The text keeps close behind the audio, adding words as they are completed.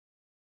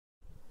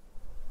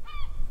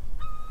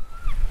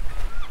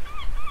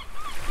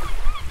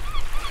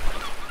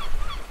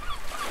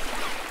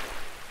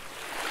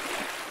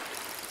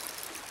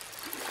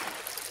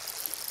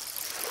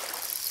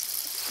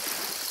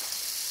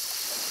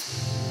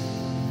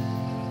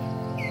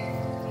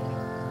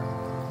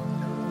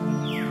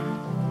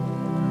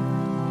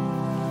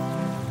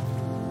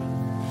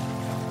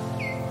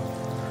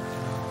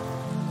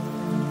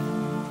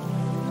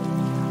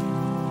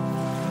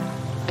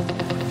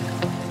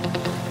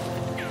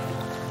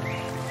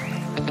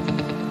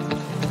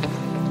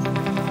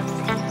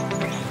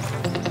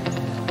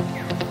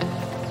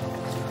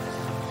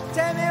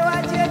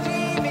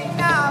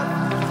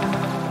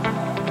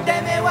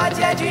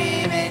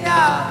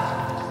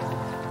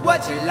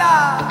you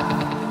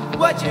love,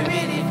 what you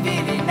really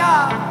feeling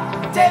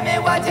now. Tell me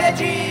what you're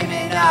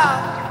dreaming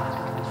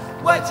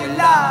of. What you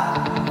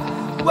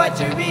love, what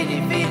you really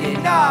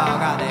feeling now.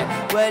 Got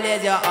it. Well,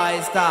 is your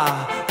oyster.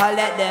 I'll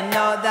let them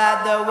know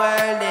that the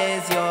world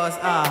is yours.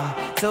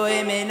 So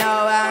hear me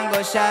now and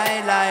go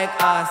shine like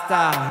a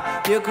star.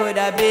 You could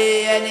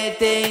be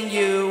anything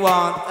you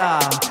want.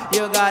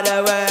 You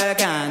gotta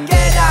work and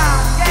get down,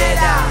 get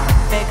down.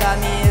 Make a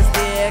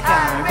mistake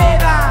and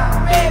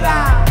rebound,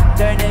 rebound.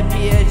 Turn the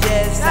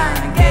pages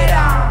and get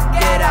on,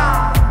 get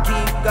on.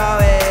 Keep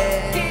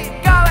going, keep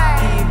going,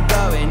 keep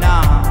going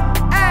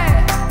on. Hey.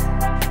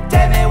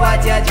 Tell me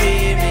what you're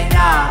dreaming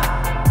now.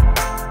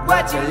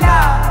 What you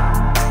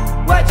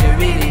love, what you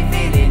really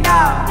feeling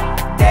now.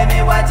 Tell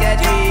me what you're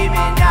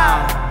dreaming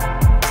now.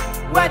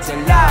 What you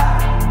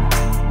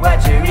love,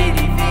 what you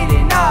really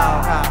feeling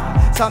now.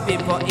 Some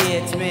people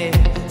hate me,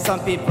 some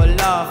people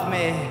love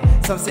me.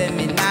 Some say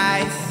me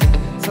nice,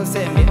 some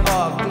say me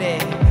ugly.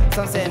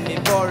 Some say me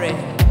boring,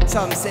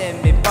 some say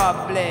me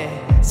bubbly.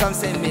 Some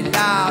say me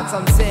loud,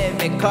 some say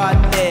me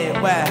cuddly.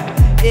 Well,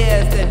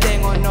 here's the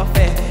thing on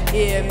nothing,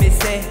 hear me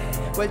say.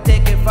 We'll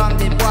take it from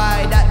the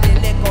boy that they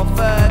lick of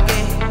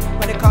Fergie.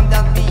 When it comes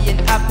down being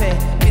happy,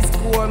 we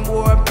score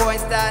more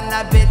points than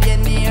a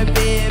billionaire,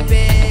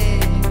 baby.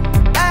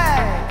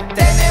 Hey,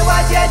 tell me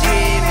what you're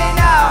dreaming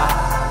of.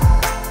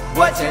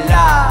 What you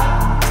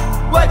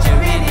love, what you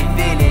really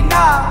feeling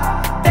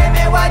now. Tell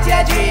me what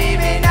you're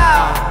dreaming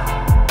of.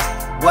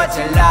 What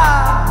you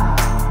love,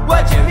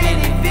 what you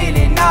really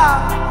feeling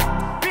now.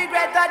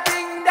 Regret a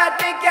thing that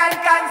we can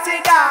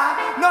consider.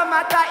 No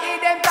matter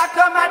if them talk,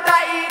 no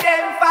matter if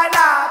them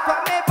follow.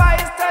 Put me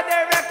voice to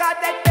the record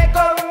that they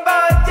come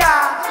bout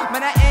ya.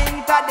 Man I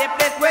enter the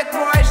place with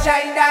more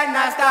shine than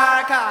a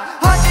star.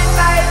 Hundred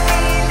like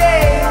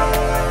feeling,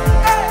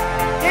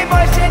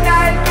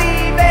 emotional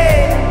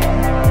feeling.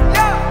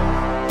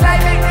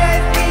 Climate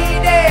is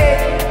needed,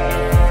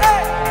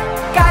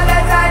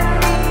 colors and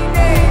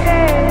meaning.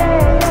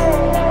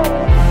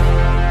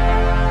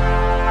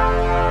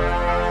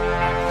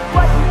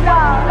 What you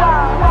love,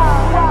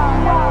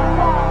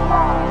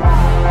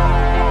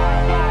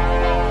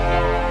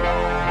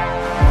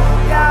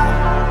 yeah,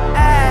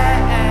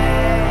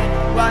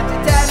 want you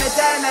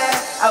tell me,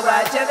 I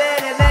want you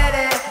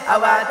very, I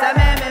want a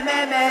me,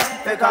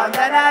 become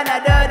the nana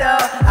dodo.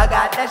 I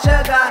got the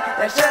sugar,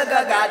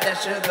 got the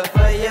sugar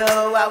for you.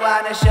 I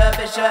wanna shove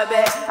it,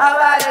 I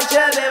wanna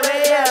shove it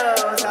with you.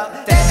 So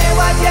tell me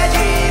what you're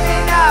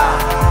dreaming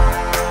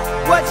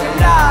of, what you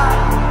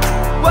love.